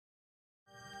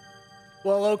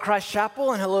Well, hello, Christ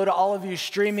Chapel, and hello to all of you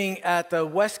streaming at the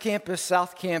West Campus,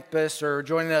 South Campus, or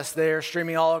joining us there,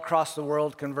 streaming all across the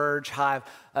world, Converge, Hive.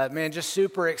 Man, just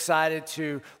super excited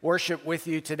to worship with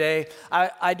you today.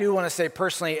 I do want to say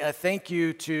personally, thank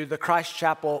you to the Christ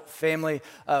Chapel family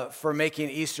for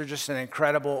making Easter just an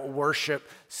incredible worship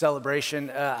celebration.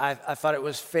 I thought it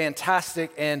was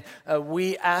fantastic, and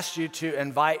we asked you to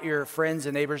invite your friends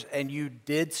and neighbors, and you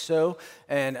did so,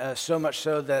 and so much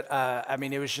so that,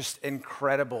 it was just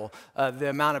incredible. The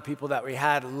amount of people that we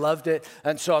had loved it,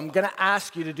 and so I'm going to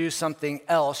ask you to do something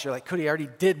else. You're like, Cody, I already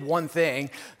did one thing.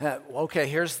 Okay,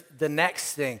 here's the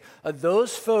next thing.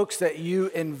 Those folks that you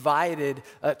invited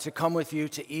to come with you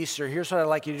to Easter, here's what I'd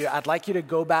like you to do. I'd like you to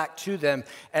go back to them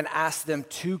and ask them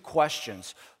two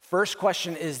questions. First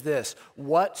question is this: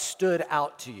 what stood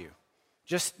out to you?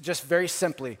 Just very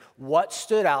simply, what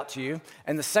stood out to you?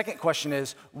 And the second question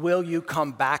is, will you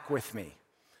come back with me?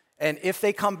 And if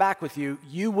they come back with you,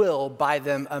 you will buy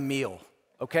them a meal,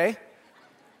 okay?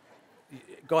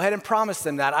 Go ahead and promise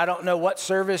them that. I don't know what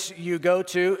service you go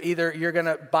to. Either you're going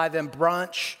to buy them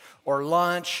brunch or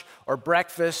lunch or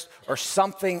breakfast or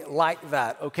something like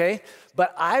that, okay?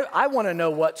 But I want to know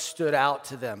what stood out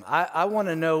to them. I want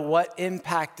to know what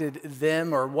impacted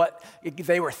them or what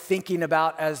they were thinking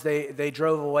about as they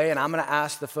drove away. And I'm going to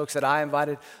ask the folks that I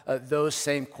invited those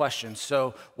same questions.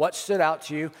 So what stood out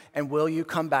to you, and will you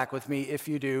come back with me? If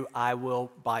you do, I will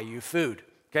buy you food.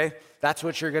 Okay, that's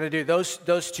what you're going to do.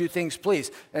 Those two things,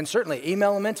 please, and certainly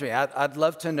email them into me. I'd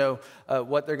love to know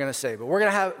what they're going to say. But we're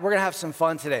gonna have some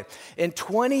fun today. In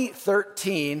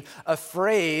 2013, a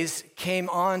phrase came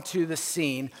onto the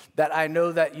scene that I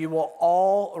know that you will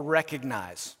all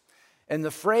recognize, and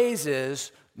the phrase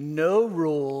is "No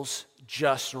rules,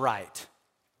 just right."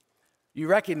 You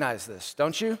recognize this,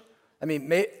 don't you? I mean,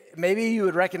 maybe you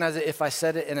would recognize it if I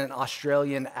said it in an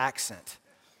Australian accent.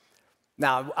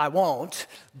 Now, I won't,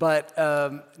 but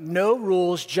No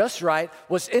Rules, Just Right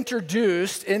was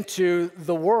introduced into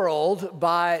the world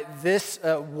by this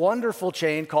wonderful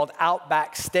chain called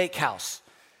Outback Steakhouse.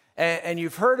 And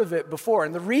you've heard of it before.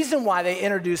 And the reason why they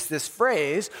introduced this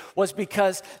phrase was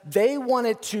because they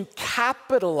wanted to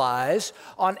capitalize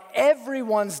on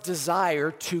everyone's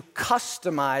desire to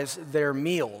customize their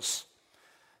meals.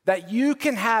 That you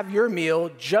can have your meal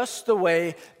just the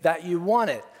way that you want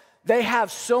it. They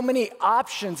have so many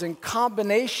options and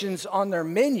combinations on their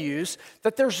menus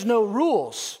that there's no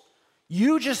rules.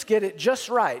 You just get it just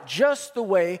right, just the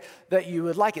way that you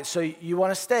would like it. So you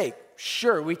want a steak?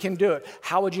 Sure, we can do it.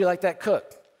 How would you like that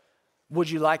cooked? Would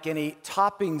you like any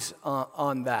toppings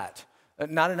on that?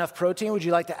 Not enough protein? Would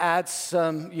you like to add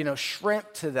some,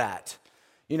 shrimp to that?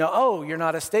 Oh, you're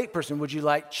not a steak person. Would you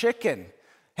like chicken?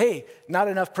 Hey, not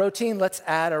enough protein? Let's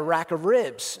add a rack of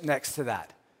ribs next to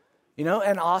that.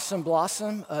 And Awesome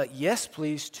Blossom, yes,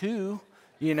 please, too,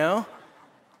 There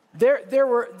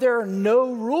are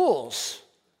no rules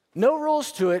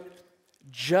to it,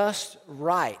 just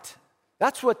right.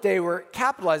 That's what they were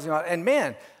capitalizing on. And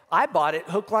man, I bought it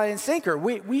hook, line, and sinker.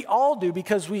 We all do,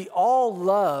 because we all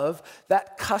love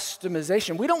that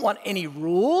customization. We don't want any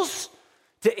rules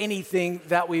to anything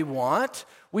that we want.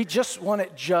 We just want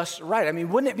it just right. I mean,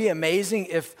 wouldn't it be amazing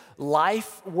if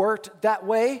life worked that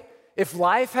way? If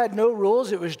life had no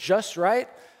rules, it was just right.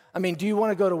 I mean, do you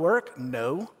want to go to work?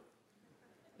 No.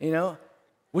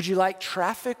 Would you like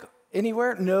traffic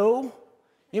anywhere? No.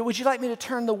 Would you like me to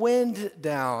turn the wind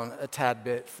down a tad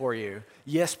bit for you?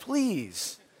 Yes,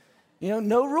 please.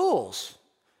 No rules.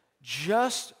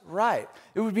 Just right.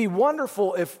 It would be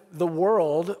wonderful if the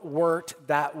world worked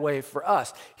that way for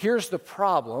us. Here's the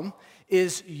problem,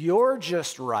 is your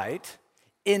just right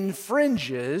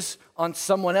infringes on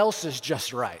someone else's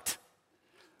just right.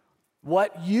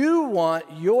 What you want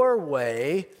your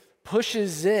way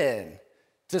pushes in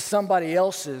to somebody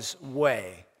else's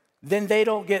way. Then they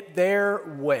don't get their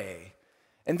way.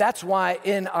 And that's why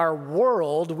in our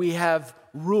world we have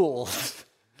rules.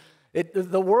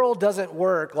 The world doesn't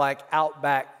work like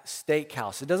Outback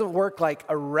Steakhouse. It doesn't work like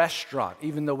a restaurant,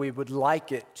 even though we would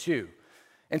like it to.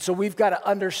 And so we've got to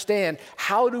understand,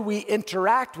 how do we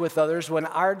interact with others when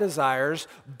our desires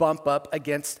bump up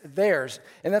against theirs?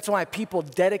 And that's why people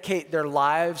dedicate their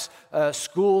lives,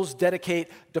 schools dedicate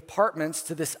departments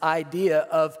to this idea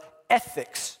of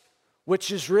ethics,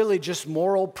 which is really just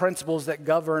moral principles that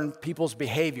govern people's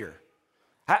behavior.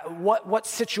 What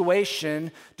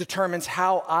situation determines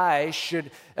how I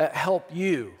should help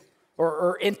you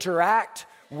or interact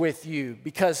with you?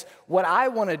 Because what I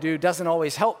want to do doesn't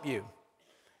always help you.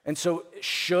 And so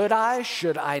should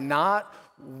I not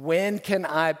When can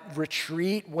I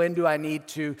retreat? When do I need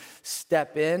to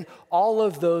step in? All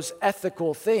of those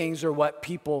ethical things are what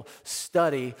people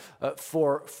study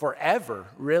for forever,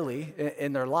 really,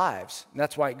 in their lives. And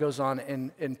that's why it goes on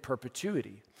in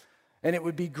perpetuity. And it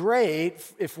would be great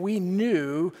if we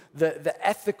knew the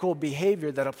ethical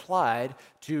behavior that applied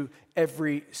to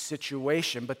every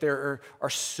situation. But there are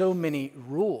so many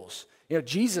rules. You know,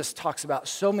 Jesus talks about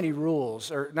so many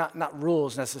rules, or not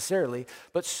rules necessarily,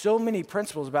 but so many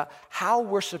principles about how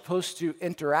we're supposed to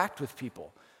interact with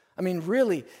people. I mean,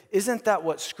 really, isn't that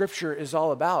what Scripture is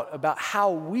all about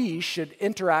how we should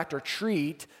interact or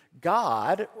treat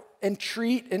God and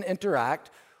treat and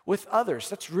interact with others?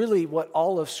 That's really what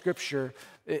all of Scripture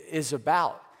is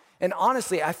about. And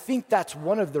honestly, I think that's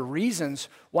one of the reasons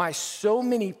why so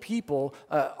many people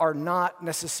are not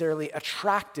necessarily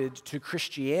attracted to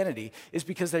Christianity, is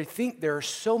because they think there are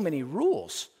so many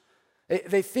rules.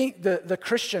 They think the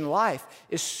Christian life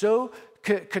is so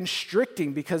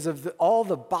constricting because of all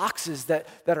the boxes that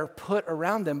are put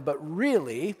around them. But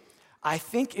really, I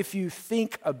think if you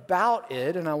think about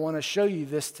it, and I want to show you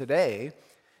this today,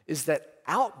 is that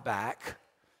Outback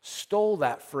stole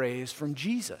that phrase from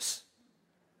Jesus.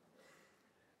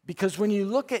 Because when you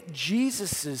look at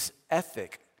Jesus'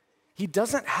 ethic, he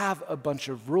doesn't have a bunch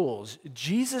of rules.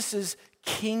 Jesus'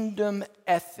 kingdom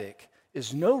ethic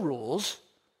is no rules,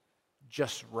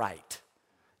 just right.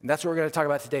 And that's what we're going to talk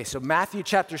about today. So Matthew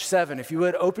chapter 7, if you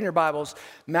would open your Bibles,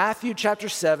 Matthew chapter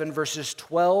 7, verses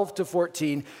 12 to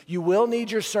 14. You will need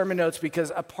your sermon notes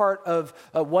because a part of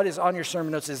what is on your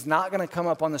sermon notes is not going to come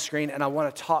up on the screen, and I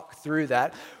want to talk through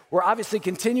that. We're obviously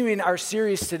continuing our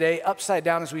series today, Upside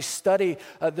Down, as we study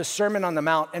the Sermon on the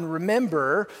Mount. And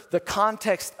remember the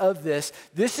context of this.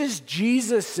 This is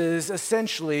Jesus's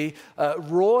essentially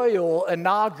royal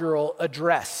inaugural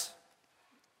address.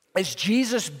 As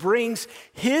Jesus brings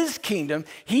his kingdom,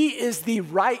 he is the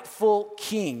rightful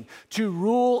king to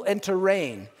rule and to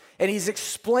reign. And he's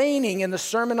explaining in the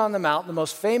Sermon on the Mount, the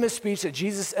most famous speech that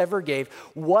Jesus ever gave,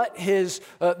 what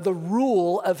the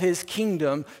rule of his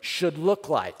kingdom should look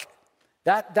like.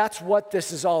 That's what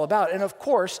this is all about. And of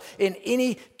course, in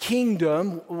any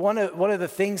kingdom, one of the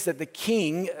things that the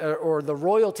king or the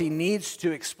royalty needs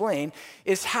to explain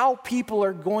is how people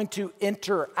are going to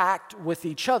interact with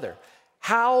each other,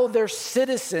 how their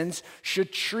citizens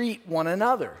should treat one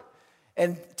another.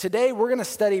 And today we're going to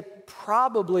study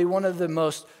probably one of the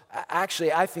most,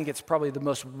 actually I think it's probably the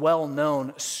most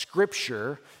well-known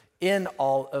scripture in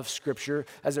all of Scripture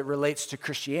as it relates to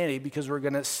Christianity, because we're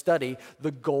going to study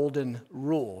the Golden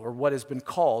Rule, or what has been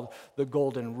called the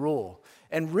Golden Rule.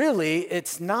 And really,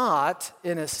 it's not,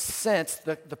 in a sense,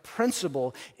 the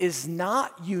principle is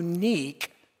not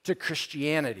unique to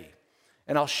Christianity.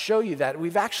 And I'll show you that.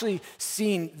 We've actually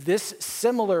seen this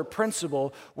similar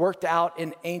principle worked out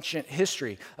in ancient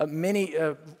history. Many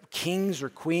kings or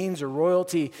queens or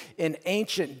royalty in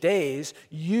ancient days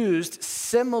used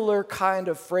similar kind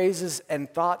of phrases and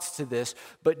thoughts to this,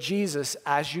 but Jesus,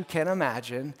 as you can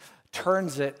imagine,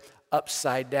 turns it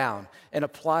upside down and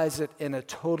applies it in a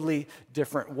totally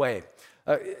different way.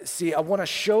 I want to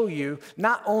show you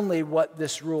not only what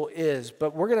this rule is,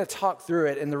 but we're going to talk through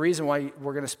it. And the reason why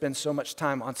we're going to spend so much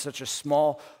time on such a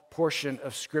small portion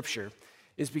of Scripture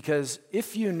is because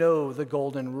if you know the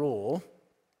Golden Rule,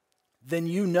 then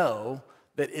you know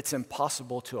that it's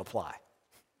impossible to apply.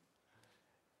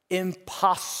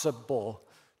 Impossible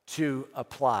to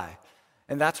apply.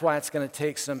 And that's why it's going to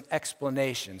take some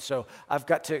explanation. So I've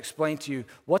got to explain to you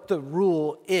what the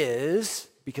rule is,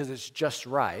 because it's just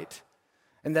right.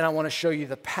 And then I want to show you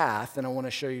the path, and I want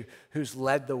to show you who's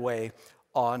led the way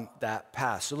on that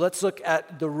path. So let's look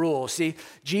at the rule. See,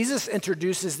 Jesus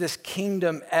introduces this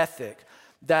kingdom ethic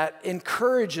that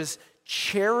encourages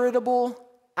charitable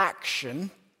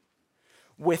action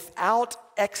without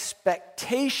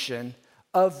expectation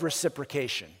of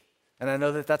reciprocation. And I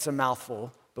know that that's a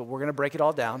mouthful, but we're going to break it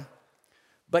all down.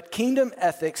 But kingdom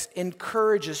ethics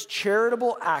encourages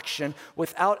charitable action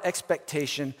without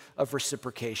expectation of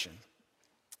reciprocation.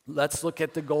 Let's look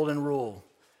at the Golden Rule.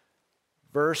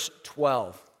 Verse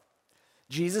 12.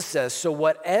 Jesus says, "So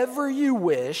whatever you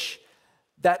wish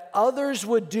that others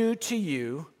would do to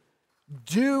you,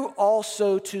 do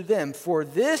also to them, for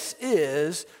this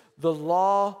is the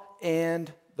law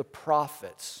and the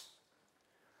prophets."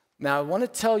 Now, I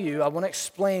want to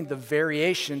explain the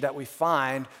variation that we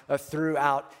find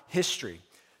throughout history.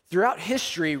 Throughout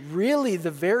history, really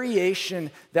the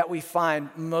variation that we find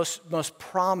most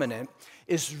prominent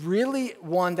is really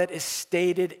one that is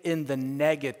stated in the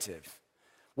negative.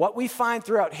 What we find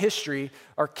throughout history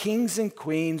are kings and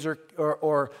queens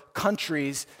or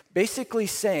countries basically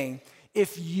saying,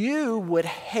 if you would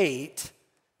hate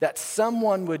that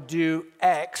someone would do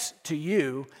X to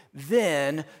you,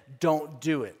 then don't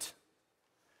do it.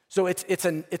 So it's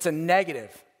a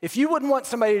negative. If you wouldn't want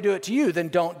somebody to do it to you, then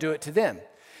don't do it to them.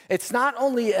 It's not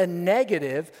only a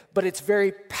negative, but it's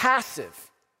very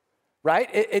passive, right?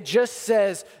 It just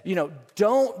says,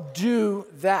 don't do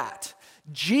that.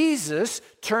 Jesus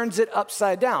turns it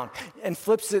upside down and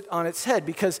flips it on its head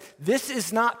because this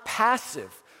is not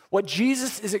passive. What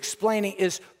Jesus is explaining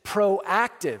is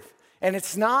proactive. And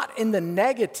it's not in the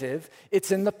negative,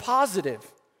 it's in the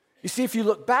positive. You see, if you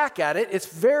look back at it, it's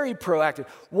very proactive.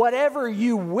 Whatever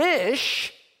you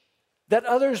wish that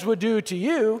others would do to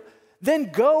you,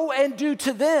 then go and do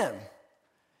to them.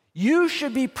 You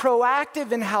should be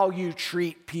proactive in how you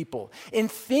treat people, in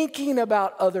thinking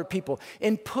about other people,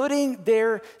 in putting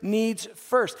their needs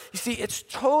first. You see, it's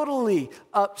totally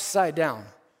upside down.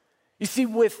 You see,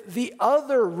 with the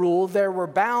other rule, there were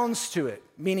bounds to it,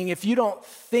 meaning if you don't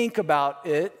think about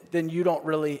it, then you don't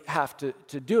really have to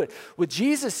do it. With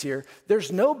Jesus here,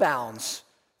 there's no bounds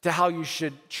to how you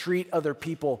should treat other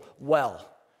people well.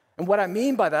 And what I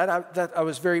mean by that, I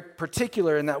was very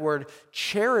particular in that word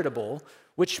charitable,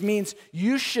 which means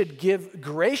you should give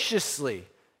graciously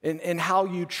in how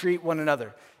you treat one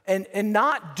another and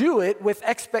not do it with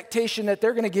expectation that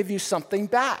they're going to give you something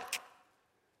back.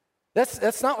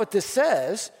 That's not what this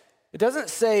says. It doesn't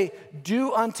say,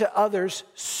 do unto others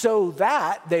so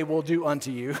that they will do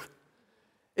unto you.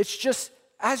 It's just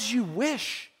as you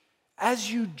wish,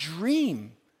 as you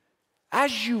dream,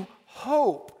 as you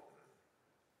hope.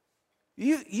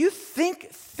 You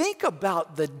think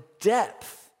about the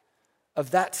depth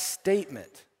of that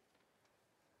statement.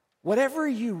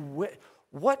 Whatever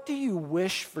what do you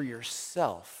wish for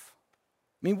yourself?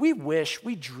 I mean, we wish,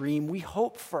 we dream, we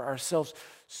hope for ourselves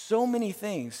so many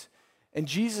things. And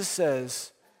Jesus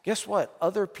says, guess what?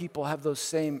 Other people have those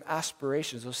same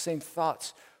aspirations, those same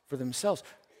thoughts for themselves.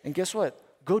 And guess what?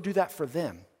 Go do that for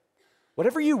them.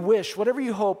 Whatever you wish, whatever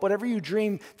you hope, whatever you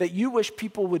dream that you wish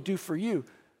people would do for you,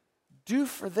 do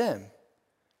for them.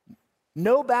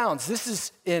 No bounds. This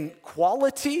is in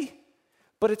quality,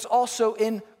 but it's also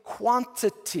in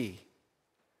quantity.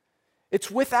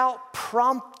 It's without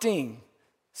prompting.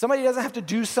 Somebody doesn't have to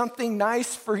do something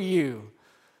nice for you.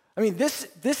 I mean, this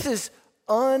is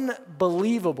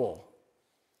unbelievable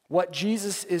what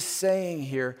Jesus is saying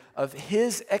here of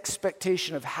his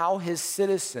expectation of how his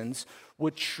citizens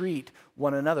would treat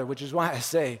one another, which is why I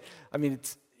say,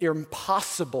 it's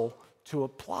impossible to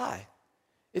apply.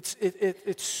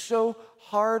 It's so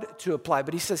hard to apply.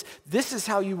 But he says, this is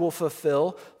how you will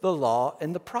fulfill the law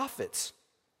and the prophets.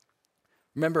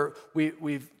 Remember,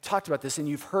 we've talked about this, and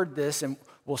you've heard this, and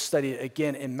we'll study it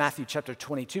again in Matthew chapter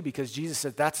 22, because Jesus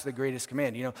said that's the greatest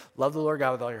command. Love the Lord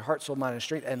God with all your heart, soul, mind, and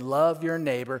strength, and love your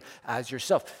neighbor as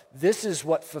yourself. This is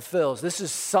what fulfills,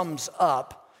 sums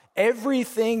up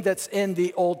everything that's in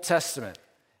the Old Testament.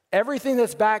 Everything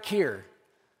that's back here,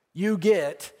 you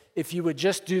get if you would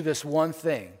just do this one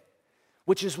thing,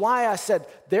 which is why I said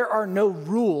there are no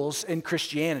rules in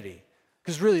Christianity,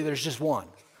 because really there's just one.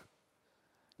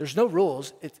 There's no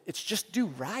rules. It's just do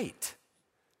right.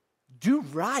 Do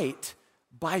right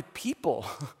by people.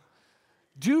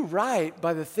 Do right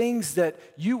by the things that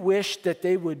you wish that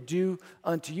they would do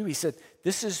unto you. He said,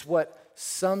 this is what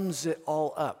sums it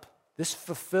all up. This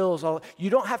fulfills all. You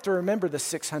don't have to remember the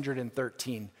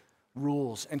 613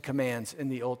 rules and commands in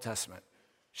the Old Testament.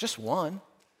 It's just one.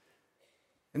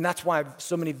 And that's why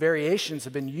so many variations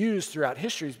have been used throughout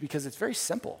history, is because it's very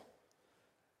simple.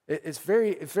 It's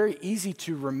very easy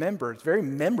to remember. It's very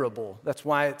memorable. That's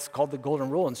why it's called the Golden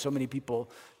Rule, and so many people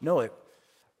know it.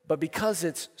 But because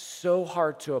it's so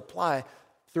hard to apply,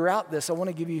 throughout this, I want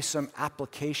to give you some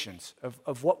applications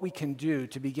of what we can do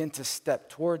to begin to step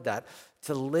toward that,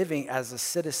 to living as a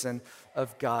citizen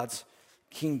of God's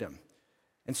kingdom.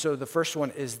 And so the first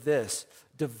one is this: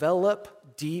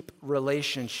 develop deep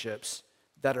relationships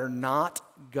that are not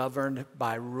governed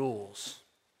by rules.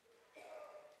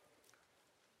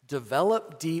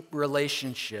 Develop deep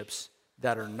relationships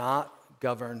that are not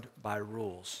governed by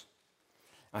rules.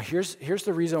 Now, here's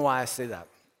the reason why I say that.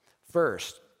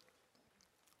 First,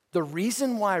 the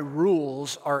reason why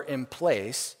rules are in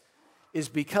place is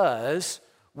because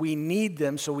we need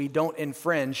them so we don't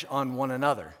infringe on one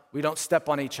another. We don't step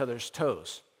on each other's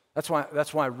toes. That's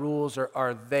why rules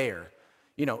are there.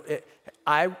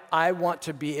 I want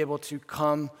to be able to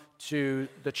come to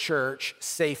the church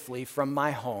safely from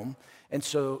my home. And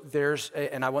so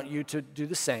and I want you to do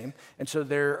the same. And so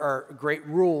there are great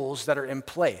rules that are in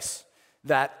place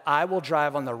that I will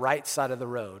drive on the right side of the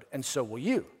road, and so will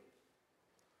you.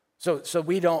 So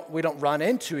we don't run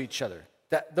into each other.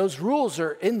 That those rules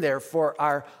are in there for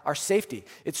our safety.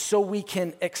 It's so we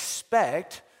can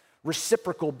expect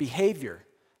reciprocal behavior.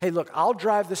 Hey, look, I'll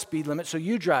drive the speed limit, so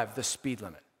you drive the speed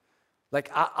limit. Like,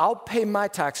 I'll pay my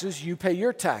taxes, you pay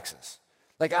your taxes.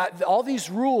 Like, all these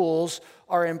rules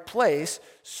are in place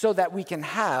so that we can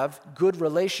have good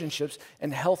relationships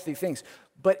and healthy things.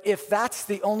 But if that's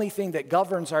the only thing that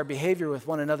governs our behavior with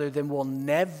one another, then we'll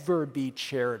never be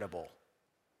charitable.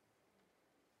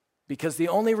 Because the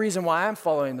only reason why I'm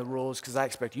following the rule is because I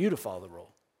expect you to follow the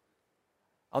rule.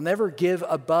 I'll never give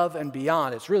above and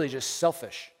beyond. It's really just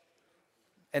selfish.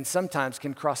 And sometimes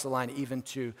can cross the line even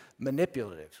to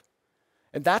manipulative.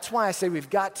 And that's why I say we've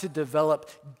got to develop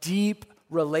deep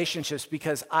relationships,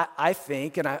 because I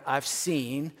think, and I've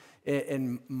seen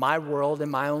in my world, in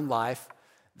my own life,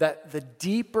 that the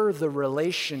deeper the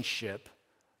relationship,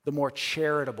 the more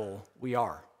charitable we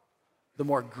are, the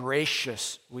more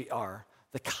gracious we are,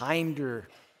 the kinder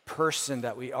person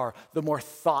that we are, the more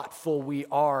thoughtful we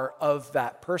are of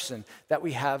that person that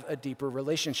we have a deeper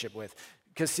relationship with.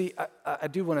 Because see, I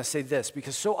do want to say this,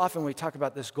 because so often when we talk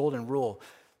about this golden rule,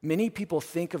 many people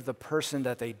think of the person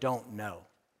that they don't know.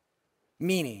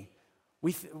 Meaning,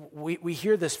 we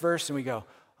hear this verse and we go,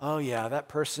 oh yeah, that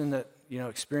person that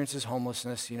experiences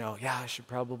homelessness, yeah, I should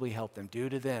probably help them, do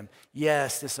to them.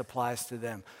 Yes, this applies to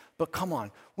them. But come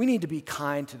on, we need to be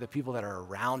kind to the people that are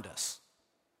around us.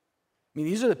 I mean,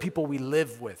 these are the people we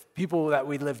live with, people that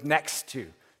we live next to,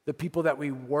 the people that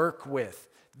we work with.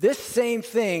 This same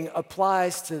thing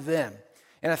applies to them.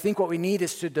 And I think what we need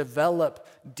is to develop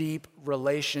deep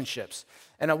relationships.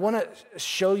 And I want to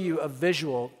show you a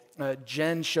visual.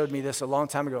 Jen showed me this a long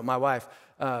time ago. My wife,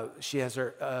 she was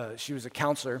a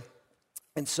counselor.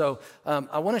 And so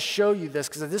I want to show you this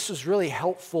because this was really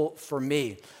helpful for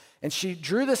me. And she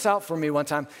drew this out for me one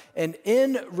time. And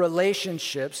in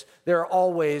relationships, there are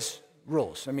always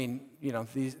rules. I mean,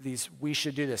 these we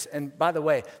should do this. And by the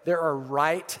way, there are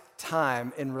right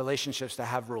time in relationships to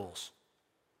have rules.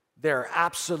 There are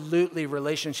absolutely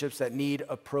relationships that need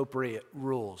appropriate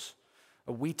rules.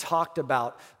 We talked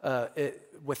about it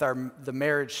with the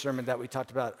marriage sermon that we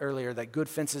talked about earlier, that good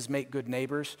fences make good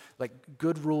neighbors, like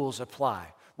good rules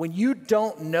apply. When you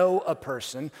don't know a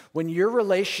person, when your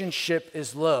relationship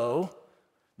is low,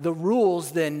 the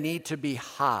rules then need to be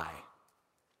high.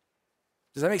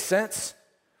 Does that make sense?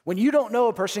 When you don't know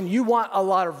a person, you want a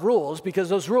lot of rules because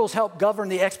those rules help govern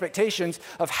the expectations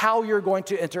of how you're going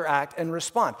to interact and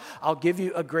respond. I'll give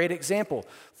you a great example.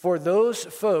 For those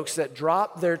folks that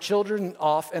drop their children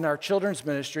off in our children's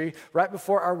ministry right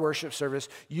before our worship service,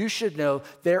 you should know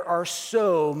there are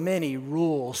so many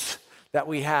rules that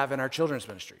we have in our children's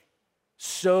ministry.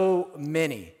 So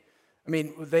many. I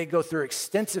mean, they go through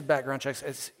extensive background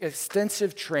checks,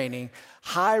 extensive training,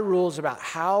 high rules about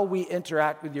how we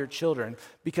interact with your children,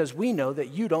 because we know that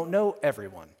you don't know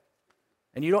everyone.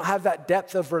 And you don't have that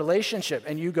depth of relationship.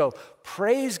 And you go,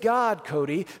 praise God,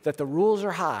 Cody, that the rules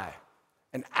are high.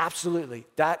 And absolutely,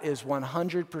 that is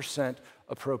 100%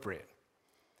 appropriate.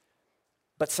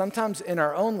 But sometimes in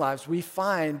our own lives, we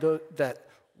find that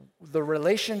the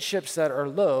relationships that are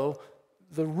low,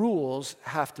 the rules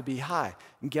have to be high.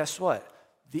 And guess what?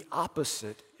 The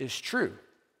opposite is true.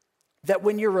 That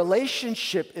when your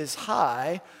relationship is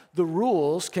high, the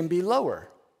rules can be lower.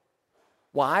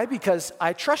 Why? Because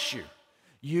I trust you.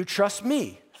 You trust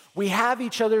me. We have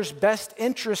each other's best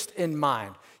interest in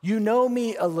mind. You know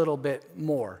me a little bit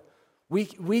more.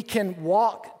 We can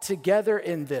walk together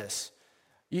in this.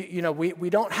 We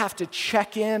don't have to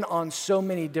check in on so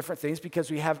many different things because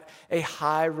we have a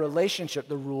high relationship.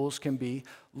 The rules can be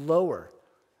lower.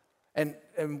 And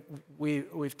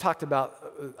we've talked about,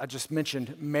 I just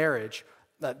mentioned marriage.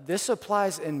 This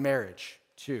applies in marriage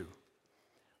too.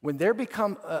 When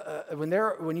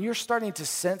you're starting to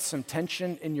sense some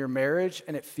tension in your marriage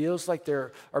and it feels like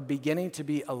there are beginning to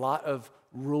be a lot of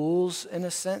rules in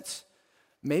a sense,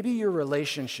 maybe your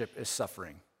relationship is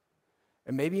suffering.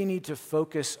 And maybe you need to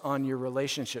focus on your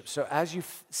relationship. So as you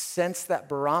sense that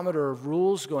barometer of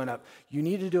rules going up, you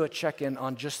need to do a check-in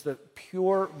on just the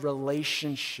pure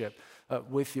relationship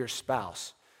with your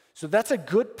spouse. So that's a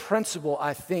good principle,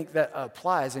 I think, that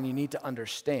applies and you need to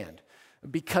understand.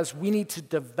 Because we need to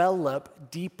develop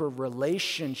deeper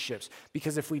relationships.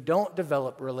 Because if we don't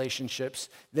develop relationships,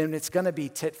 then it's going to be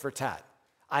tit for tat.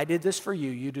 I did this for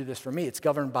you, you do this for me. It's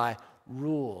governed by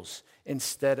rules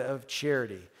instead of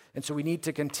charity. And so we need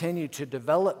to continue to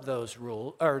develop those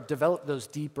rules or develop those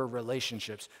deeper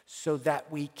relationships so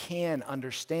that we can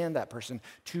understand that person,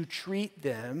 to treat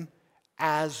them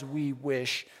as we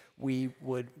wish we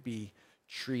would be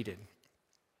treated.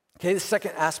 Okay, the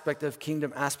second aspect of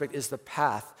kingdom aspect is the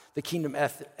path, the kingdom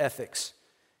ethics.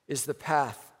 is the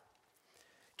path.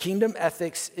 Kingdom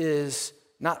ethics is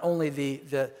not only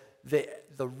the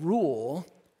rule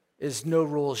is no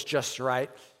rules, just right,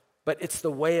 but it's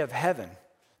the way of heaven.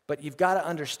 But you've got to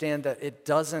understand that it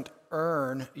doesn't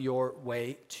earn your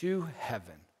way to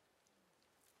heaven.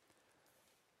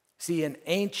 See, in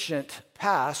ancient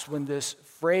past, when this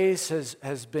phrase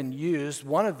has been used,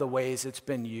 one of the ways it's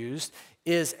been used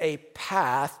is a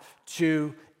path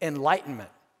to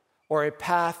enlightenment, or a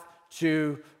path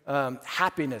to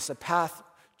happiness, a path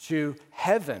to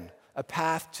heaven, a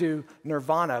path to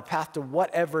nirvana, a path to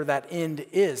whatever that end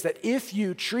is. That if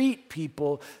you treat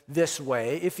people this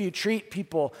way, if you treat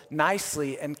people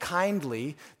nicely and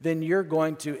kindly, then you're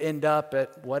going to end up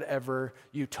at whatever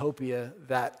utopia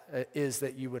that is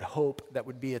that you would hope that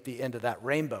would be at the end of that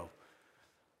rainbow.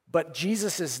 But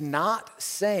Jesus is not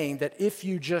saying that if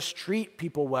you just treat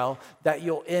people well, that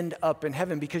you'll end up in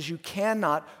heaven, because you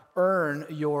cannot earn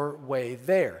your way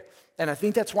there. And I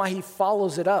think that's why he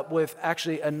follows it up with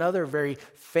actually another very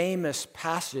famous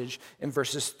passage in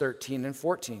verses 13 and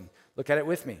 14. Look at it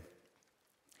with me.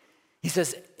 He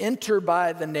says, "Enter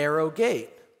by the narrow gate,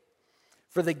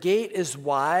 for the gate is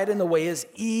wide and the way is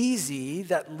easy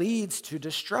that leads to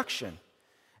destruction.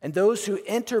 And those who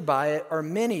enter by it are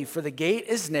many, for the gate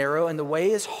is narrow and the way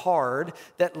is hard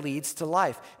that leads to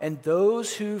life. And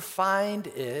those who find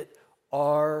it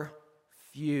are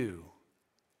few."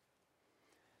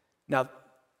 Now,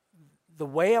 the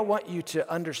way I want you to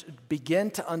begin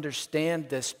to understand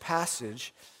this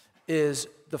passage is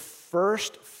the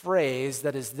first phrase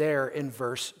that is there in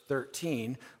verse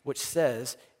 13, which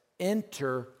says,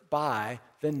 "Enter by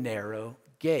the narrow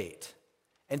gate."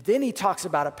 And then he talks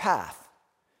about a path.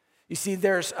 You see,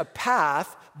 there's a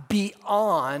path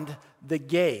beyond the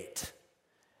gate.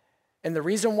 And the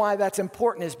reason why that's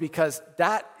important is because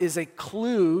that is a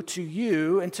clue to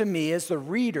you and to me as the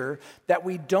reader that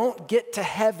we don't get to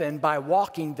heaven by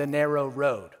walking the narrow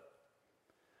road.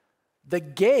 The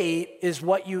gate is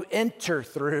what you enter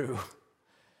through.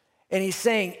 And he's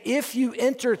saying, if you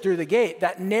enter through the gate,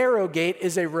 that narrow gate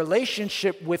is a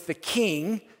relationship with the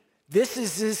king. This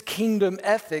is his kingdom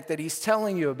ethic that he's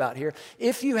telling you about here.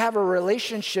 If you have a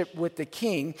relationship with the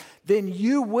king, then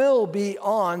you will be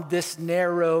on this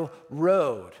narrow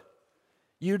road.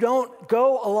 You don't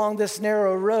go along this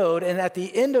narrow road and at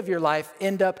the end of your life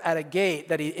end up at a gate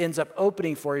that he ends up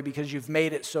opening for you because you've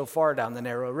made it so far down the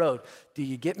narrow road. Do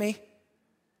you get me?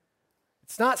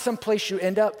 It's not some place you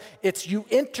end up. It's you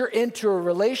enter into a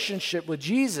relationship with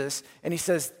Jesus and he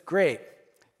says, "Great,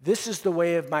 this is the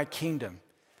way of my kingdom.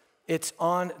 It's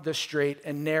on the straight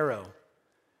and narrow."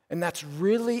 And that's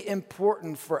really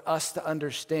important for us to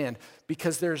understand,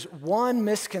 because there's one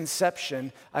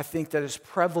misconception, I think, that is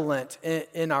prevalent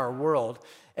in our world,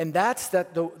 and that's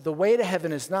that the way to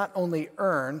heaven is not only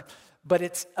earned, but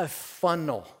it's a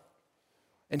funnel.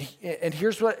 And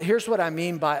here's what I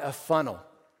mean by a funnel,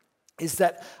 is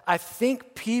that I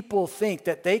think people think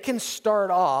that they can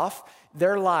start off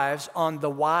their lives on the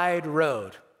wide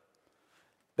road,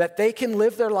 that they can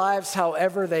live their lives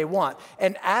however they want.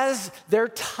 And as their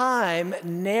time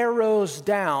narrows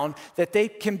down, that they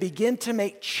can begin to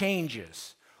make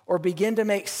changes or begin to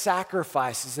make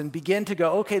sacrifices and begin to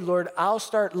go, "Okay, Lord, I'll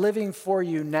start living for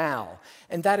you now."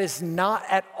 And that is not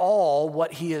at all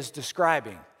what he is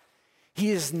describing.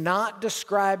 He is not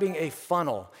describing a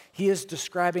funnel. He is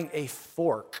describing a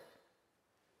fork.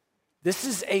 This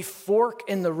is a fork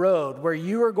in the road where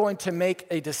you are going to make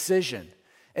a decision.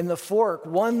 And the fork,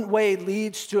 one way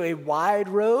leads to a wide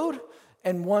road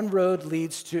and one road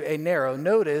leads to a narrow.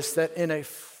 Notice that in a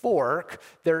fork,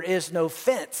 there is no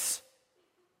fence.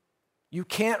 You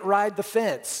can't ride the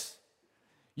fence.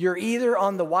 You're either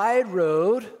on the wide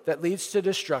road that leads to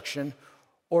destruction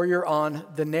or you're on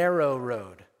the narrow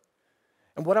road.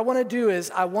 And what I want to do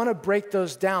is I want to break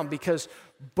those down, because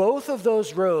both of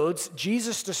those roads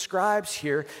Jesus describes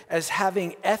here as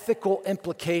having ethical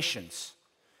implications.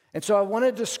 And so I want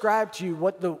to describe to you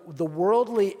what the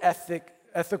worldly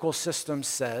ethical system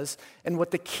says and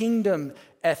what the kingdom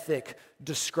ethic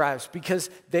describes, because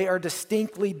they are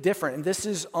distinctly different. And this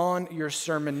is on your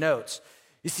sermon notes.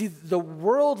 You see, the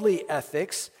worldly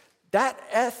ethics, that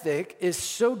ethic is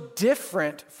so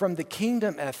different from the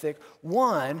kingdom ethic.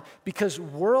 One, because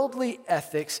worldly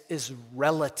ethics is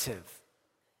relative.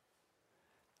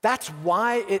 That's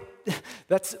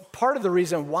part of the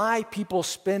reason why people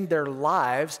spend their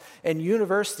lives and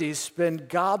universities spend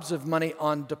gobs of money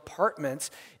on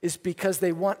departments, is because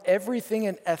they want everything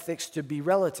in ethics to be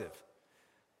relative.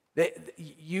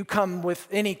 You come with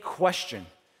any question,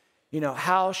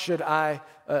 how should I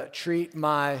treat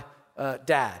my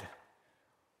dad?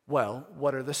 Well,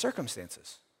 what are the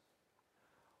circumstances?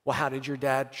 Well, how did your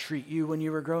dad treat you when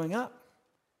you were growing up?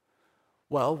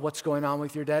 Well, what's going on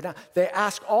with your dad now? They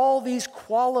ask all these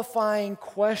qualifying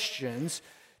questions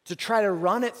to try to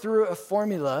run it through a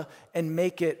formula and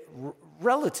make it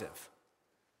relative.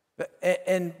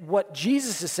 And what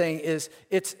Jesus is saying is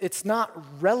it's not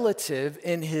relative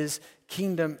in his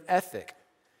kingdom ethic.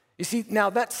 You see, now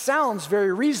that sounds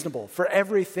very reasonable for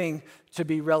everything to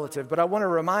be relative, but I want to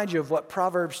remind you of what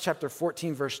Proverbs chapter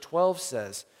 14, verse 12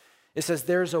 says. It says,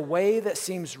 there's a way that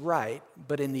seems right,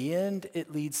 but in the end,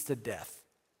 it leads to death.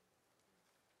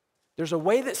 There's a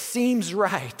way that seems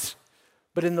right,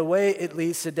 but in the way it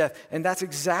leads to death. And that's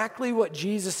exactly what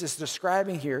Jesus is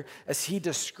describing here as he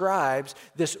describes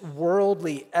this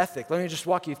worldly ethic. Let me just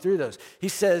walk you through those. He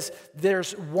says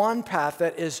there's one path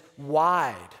that is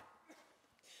wide.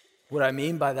 What I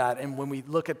mean by that, and when we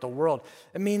look at the world,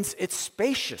 it means it's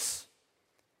spacious.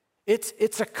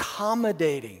 It's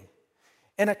accommodating.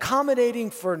 And accommodating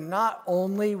for not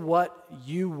only what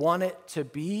you want it to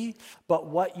be, but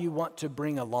what you want to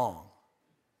bring along.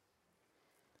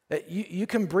 That you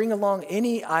can bring along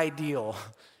any ideal.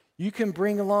 You can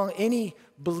bring along any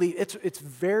belief. It's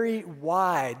very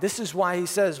wide. This is why he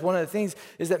says one of the things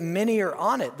is that many are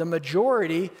on it. The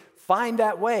majority find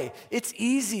that way. It's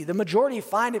easy. The majority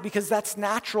find it because that's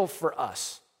natural for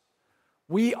us.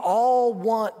 We all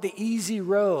want the easy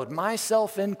road,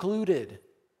 myself included.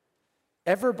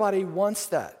 Everybody wants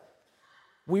that.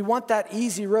 We want that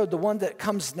easy road, the one that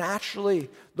comes naturally,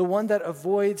 the one that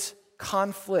avoids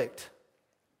conflict.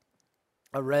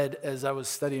 I read as I was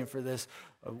studying for this,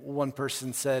 one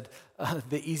person said,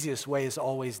 the easiest way is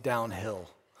always downhill.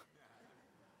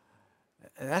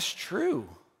 And that's true.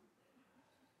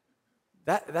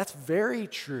 That's very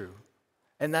true.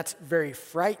 And that's very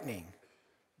frightening.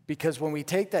 Because when we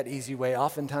take that easy way,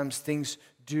 oftentimes things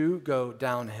do go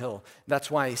downhill.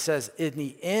 That's why he says, in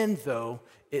the end, though,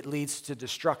 it leads to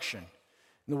destruction.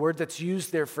 And the word that's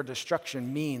used there for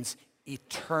destruction means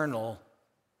eternal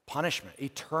punishment,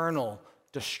 eternal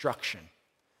destruction.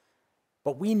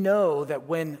 But we know that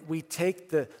when we take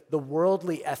the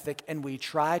worldly ethic and we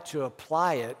try to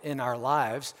apply it in our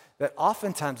lives, that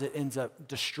oftentimes it ends up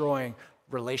destroying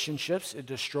relationships, it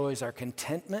destroys our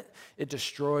contentment, it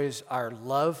destroys our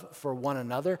love for one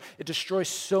another, it destroys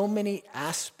so many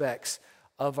aspects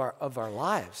of our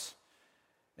lives.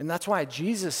 And that's why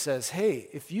Jesus says, hey,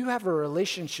 if you have a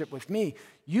relationship with me,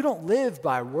 you don't live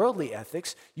by worldly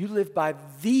ethics, you live by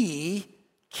the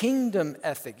kingdom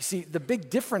ethic. You see, the big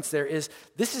difference there is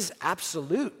this is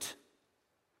absolute.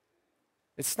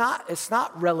 It's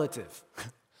not relative.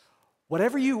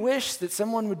 Whatever you wish that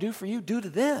someone would do for you, do to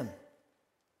them.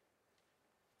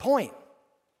 Point.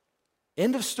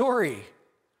 End of story.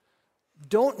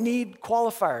 Don't need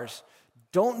qualifiers.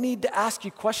 Don't need to ask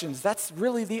you questions. That's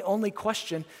really the only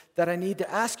question that I need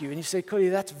to ask you. And you say, Cody,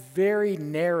 that's very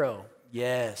narrow.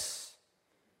 Yes.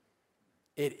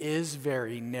 It is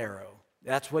very narrow.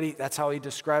 That's how he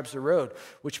describes the road,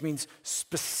 which means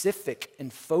specific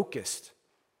and focused.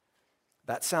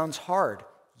 That sounds hard.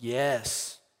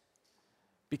 Yes.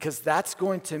 Because that's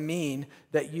going to mean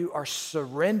that you are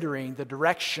surrendering the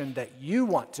direction that you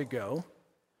want to go.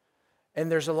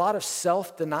 And there's a lot of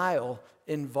self-denial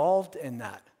involved in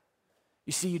that.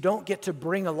 You see, you don't get to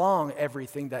bring along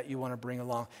everything that you want to bring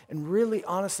along. And really,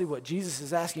 honestly, what Jesus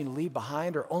is asking you to leave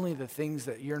behind are only the things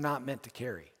that you're not meant to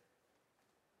carry.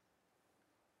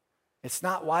 It's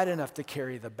not wide enough to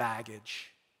carry the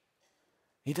baggage.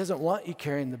 He doesn't want you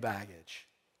carrying the baggage.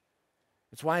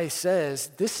 That's why he says,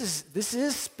 this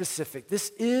is specific, this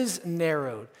is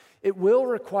narrowed. It will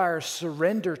require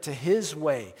surrender to his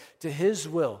way, to his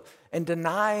will, and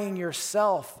denying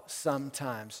yourself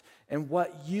sometimes and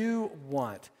what you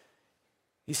want.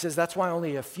 He says that's why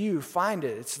only a few find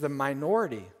it. It's the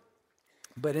minority.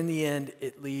 But in the end,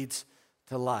 it leads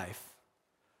to life.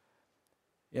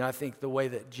 You know, I think the way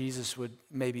that Jesus would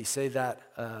maybe say that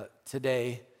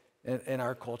today in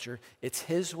our culture, it's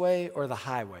his way or the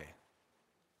highway.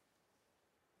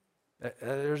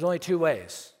 There's only two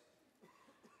ways.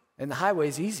 And the highway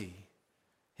is easy.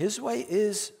 His way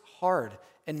is hard,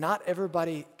 and not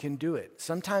everybody can do it.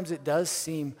 Sometimes it does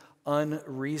seem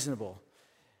unreasonable.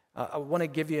 I want to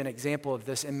give you an example of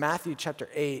this. In Matthew chapter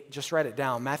 8, just write it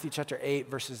down, Matthew chapter 8,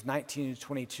 verses 19 to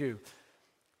 22.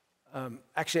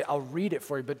 Actually, I'll read it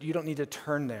for you, but you don't need to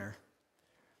turn there.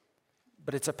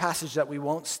 But it's a passage that we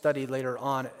won't study later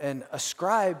on. And a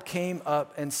scribe came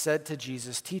up and said to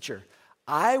Jesus, "Teacher,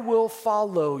 I will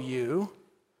follow you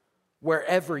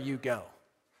wherever you go."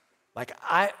 Like,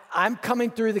 I'm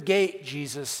coming through the gate,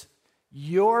 Jesus.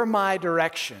 You're my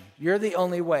direction. You're the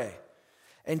only way.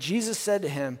 And Jesus said to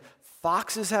him,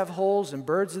 Foxes have holes and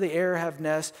birds of the air have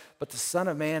nests, but the Son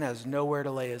of Man has nowhere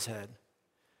to lay his head.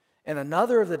 And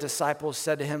another of the disciples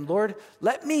said to him, Lord,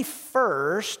 let me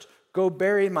first go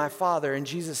bury my father. And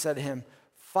Jesus said to him,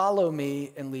 follow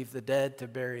me and leave the dead to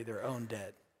bury their own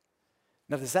dead.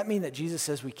 Now, does that mean that Jesus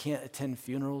says we can't attend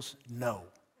funerals? No.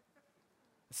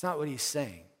 That's not what he's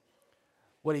saying.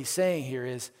 What he's saying here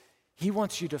is he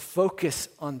wants you to focus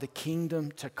on the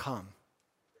kingdom to come.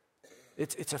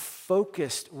 It's a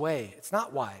focused way. It's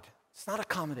not wide. It's not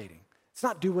accommodating. It's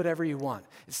not do whatever you want.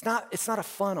 It's not a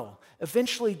funnel.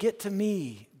 Eventually get to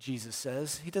me, Jesus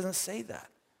says. He doesn't say that.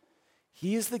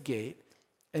 He is the gate,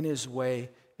 and his way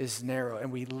is narrow.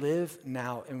 And we live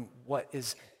now in what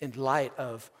is in light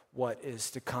of what is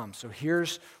to come. So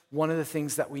here's one of the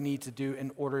things that we need to do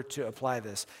in order to apply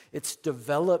this. It's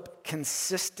develop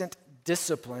consistent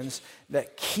disciplines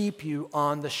that keep you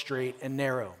on the straight and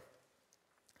narrow.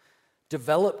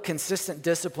 Develop consistent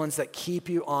disciplines that keep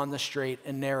you on the straight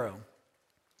and narrow.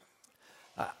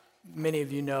 Many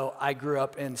of you know I grew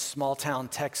up in small town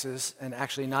Texas, and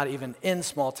actually not even in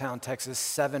small town Texas,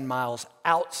 7 miles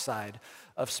outside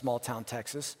of small town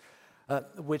Texas,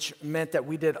 which meant that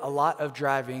we did a lot of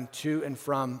driving to and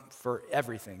from for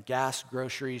everything, gas,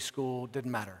 groceries, school,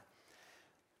 didn't matter.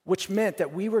 Which meant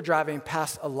that we were driving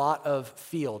past a lot of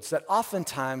fields that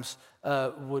oftentimes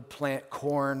would plant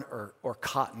corn or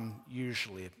cotton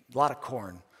usually, a lot of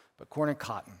corn, but corn and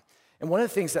cotton. And one of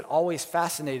the things that always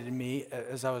fascinated me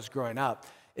as I was growing up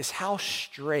is how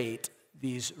straight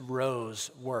these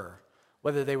rows were.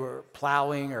 Whether they were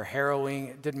plowing or harrowing,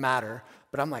 it didn't matter.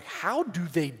 But I'm like, how do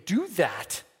they do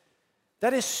that?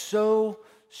 That is so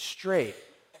straight.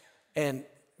 And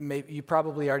maybe you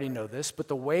probably already know this, but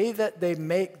the way that they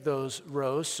make those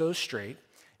rows so straight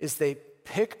is they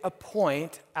pick a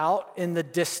point out in the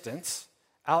distance,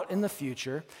 out in the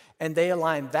future, and they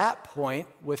align that point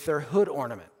with their hood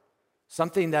ornament.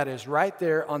 Something that is right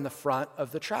there on the front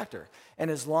of the tractor.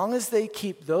 And as long as they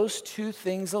keep those two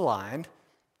things aligned,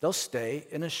 they'll stay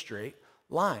in a straight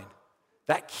line.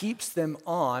 That keeps them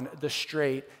on the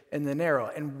straight and the narrow.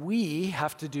 And we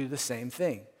have to do the same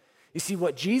thing. You see,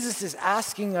 what Jesus is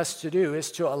asking us to do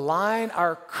is to align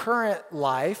our current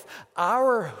life,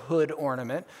 our hood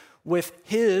ornament, with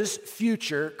his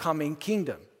future coming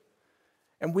kingdom.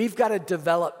 And we've got to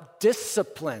develop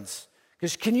disciplines.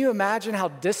 Because can you imagine how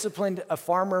disciplined a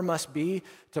farmer must be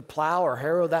to plow or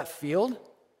harrow that field?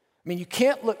 I mean, you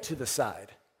can't look to the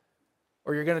side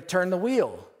or you're going to turn the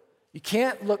wheel. You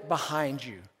can't look behind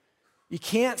you. You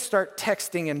can't start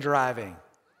texting and driving.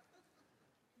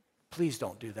 Please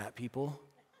don't do that, people,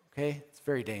 okay? It's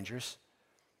very dangerous.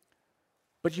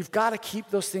 But you've got to keep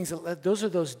those things, those are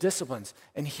those disciplines.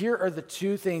 And here are the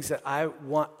two things that I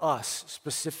want us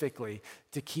specifically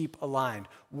to keep aligned.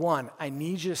 One, I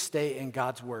need you to stay in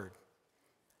God's word.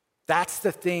 That's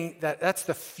the thing, that's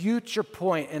the future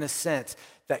point in a sense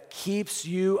that keeps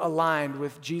you aligned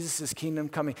with Jesus' kingdom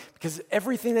coming. Because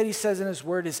everything that he says in his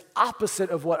word is opposite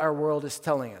of what our world is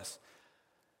telling us.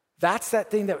 That's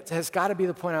that thing that has got to be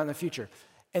the point out in the future.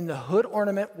 And the hood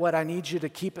ornament, what I need you to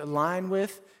keep in line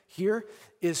with here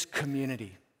is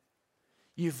community.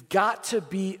 You've got to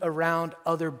be around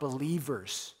other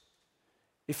believers.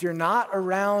 If you're not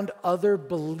around other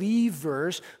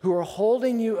believers who are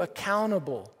holding you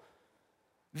accountable,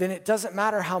 then it doesn't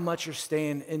matter how much you're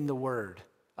staying in the Word.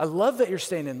 I love that you're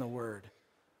staying in the Word,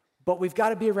 but we've got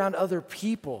to be around other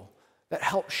people that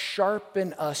help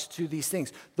sharpen us to these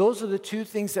things. Those are the two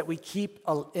things that we keep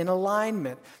in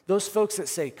alignment. Those folks that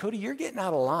say, Cody, you're getting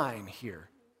out of line here.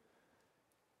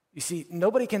 You see,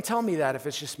 nobody can tell me that if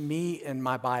it's just me and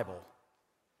my Bible.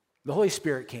 The Holy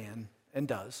Spirit can and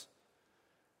does.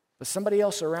 But somebody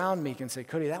else around me can say,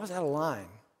 Cody, that was out of line.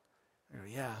 I go,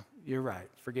 yeah, you're right.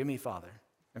 Forgive me, Father,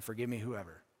 and forgive me,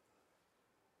 whoever.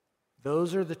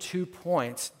 Those are the 2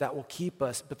 points that will keep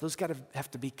us, but those have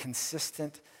to be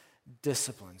consistent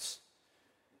disciplines.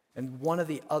 And one of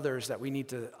the others that we need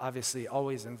to obviously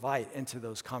always invite into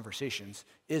those conversations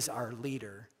is our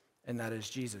leader, and that is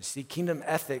Jesus. See, kingdom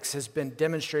ethics has been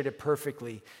demonstrated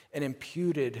perfectly and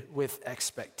imputed with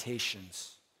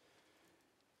expectations.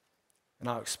 And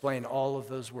I'll explain all of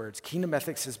those words. Kingdom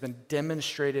ethics has been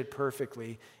demonstrated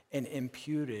perfectly and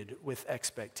imputed with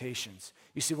expectations.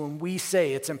 You see, when we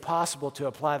say it's impossible to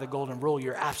apply the golden rule,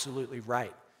 you're absolutely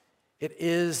right. It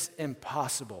is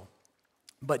impossible,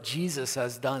 but Jesus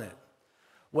has done it.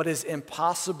 What is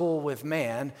impossible with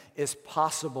man is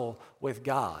possible with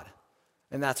God.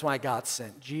 And that's why God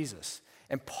sent Jesus.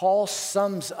 And Paul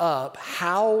sums up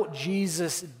how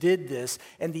Jesus did this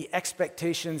and the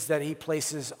expectations that he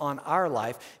places on our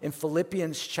life in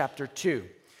Philippians chapter 2.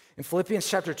 In Philippians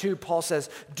chapter 2, Paul says,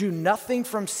 do nothing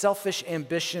from selfish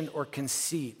ambition or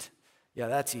conceit. Yeah,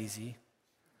 that's easy.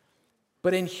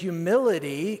 But in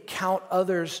humility, count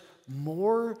others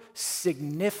more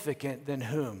significant than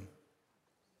whom?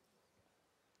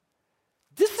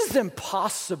 This is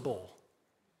impossible.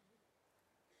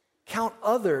 Count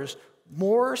others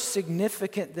more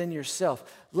significant than yourself.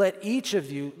 Let each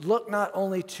of you look not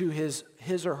only to his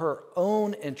or her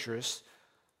own interests,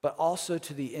 but also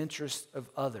to the interests of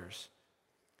others.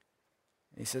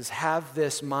 He says, have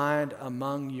this mind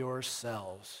among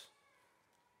yourselves.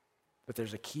 But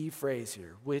there's a key phrase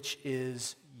here, which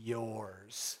is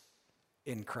yours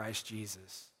in Christ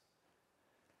Jesus.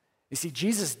 You see,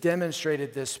 Jesus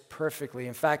demonstrated this perfectly.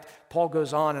 In fact, Paul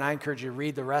goes on, and I encourage you to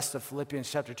read the rest of Philippians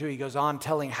chapter 2. He goes on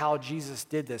telling how Jesus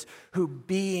did this, who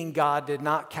being God did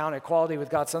not count equality with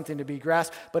God something to be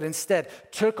grasped, but instead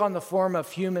took on the form of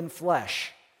human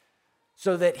flesh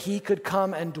so that he could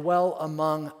come and dwell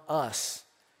among us.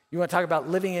 You want to talk about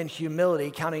living in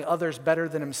humility, counting others better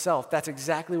than himself. That's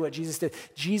exactly what Jesus did.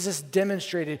 Jesus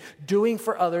demonstrated doing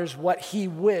for others what he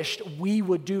wished we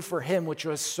would do for him, which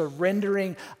was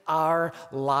surrendering our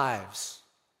lives.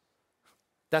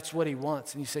 That's what he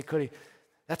wants. And you say, Cody,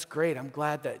 that's great. I'm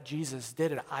glad that Jesus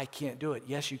did it. I can't do it.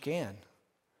 Yes, you can.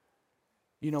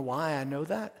 You know why I know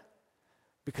that?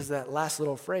 Because that last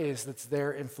little phrase that's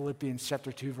there in Philippians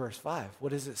chapter 2, verse 5.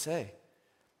 What does it say?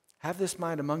 Have this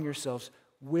mind among yourselves,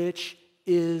 which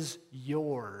is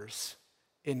yours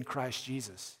in Christ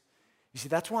Jesus. You see,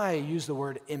 that's why I use the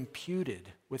word imputed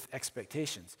with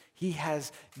expectations. He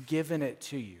has given it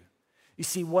to you. You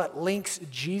see, what links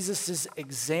Jesus'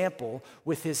 example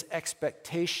with his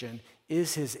expectation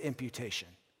is his imputation.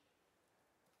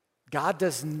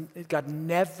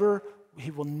 He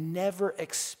will never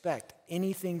expect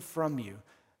anything from you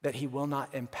that he will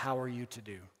not empower you to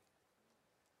do.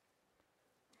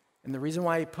 And the reason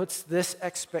why he puts this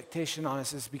expectation on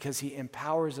us is because he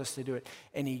empowers us to do it,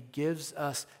 and he gives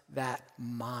us that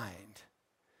mind.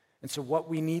 And so what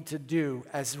we need to do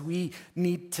as we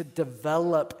need to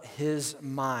develop his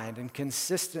mind and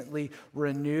consistently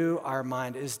renew our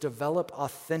mind is develop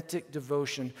authentic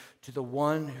devotion to the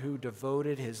one who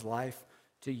devoted his life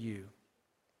to you.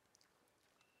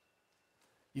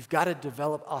 You've got to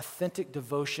develop authentic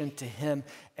devotion to him,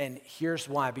 and here's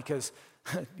why. Because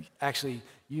actually,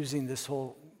 using this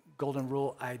whole golden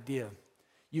rule idea,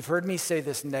 you've heard me say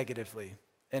this negatively,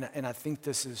 and I think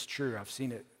this is true. I've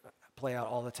seen it play out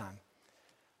all the time.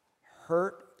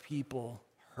 Hurt people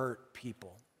hurt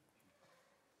people.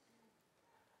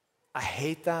 I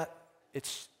hate that.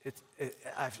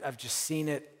 I've just seen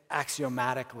it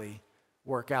axiomatically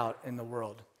work out in the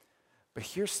world. But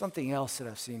here's something else that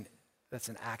I've seen that's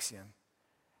an axiom.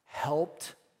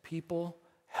 Helped people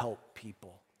help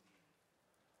people.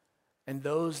 And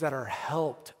those that are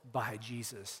helped by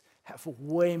Jesus have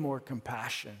way more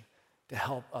compassion to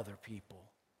help other people.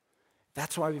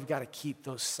 That's why we've got to keep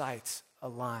those sights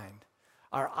aligned.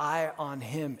 Our eye on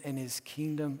him and his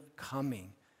kingdom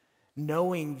coming.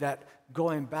 Knowing that,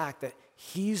 going back, that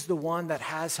he's the one that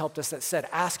has helped us, that said,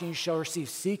 ask and you shall receive,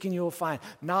 seek and you will find,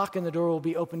 knock and the door will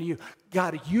be open to you.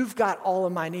 God, you've got all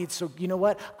of my needs, so you know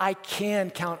what? I can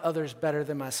count others better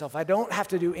than myself. I don't have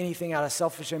to do anything out of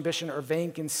selfish ambition or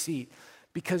vain conceit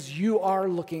because you are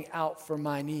looking out for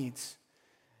my needs.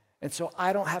 And so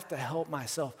I don't have to help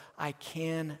myself. I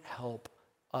can help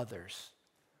others.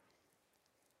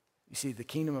 You see, the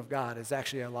kingdom of God is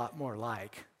actually a lot more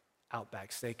like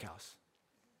Outback Steakhouse.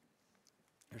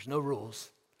 There's no rules.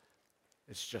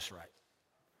 It's just right.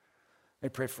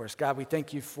 Let me pray for us. God, we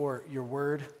thank you for your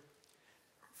word.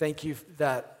 Thank you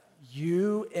that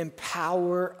you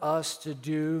empower us to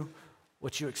do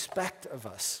what you expect of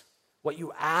us, what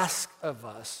you ask of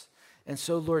us. And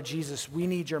so, Lord Jesus, we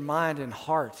need your mind and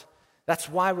heart. That's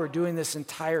why we're doing this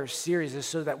entire series, is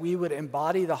so that we would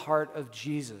embody the heart of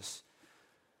Jesus,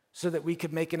 so that we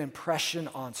could make an impression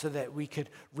on, so that we could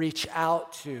reach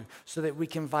out to, so that we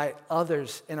can invite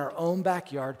others in our own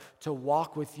backyard to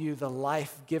walk with you, the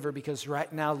life giver. Because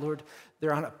right now, Lord,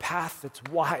 they're on a path that's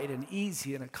wide and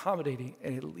easy and accommodating,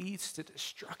 and it leads to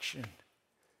destruction.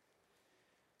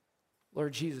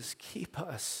 Lord Jesus, keep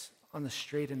us on the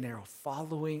straight and narrow,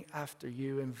 following after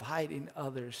you, inviting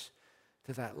others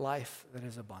to that life that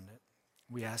is abundant.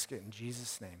 We ask it in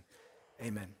Jesus' name.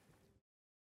 Amen.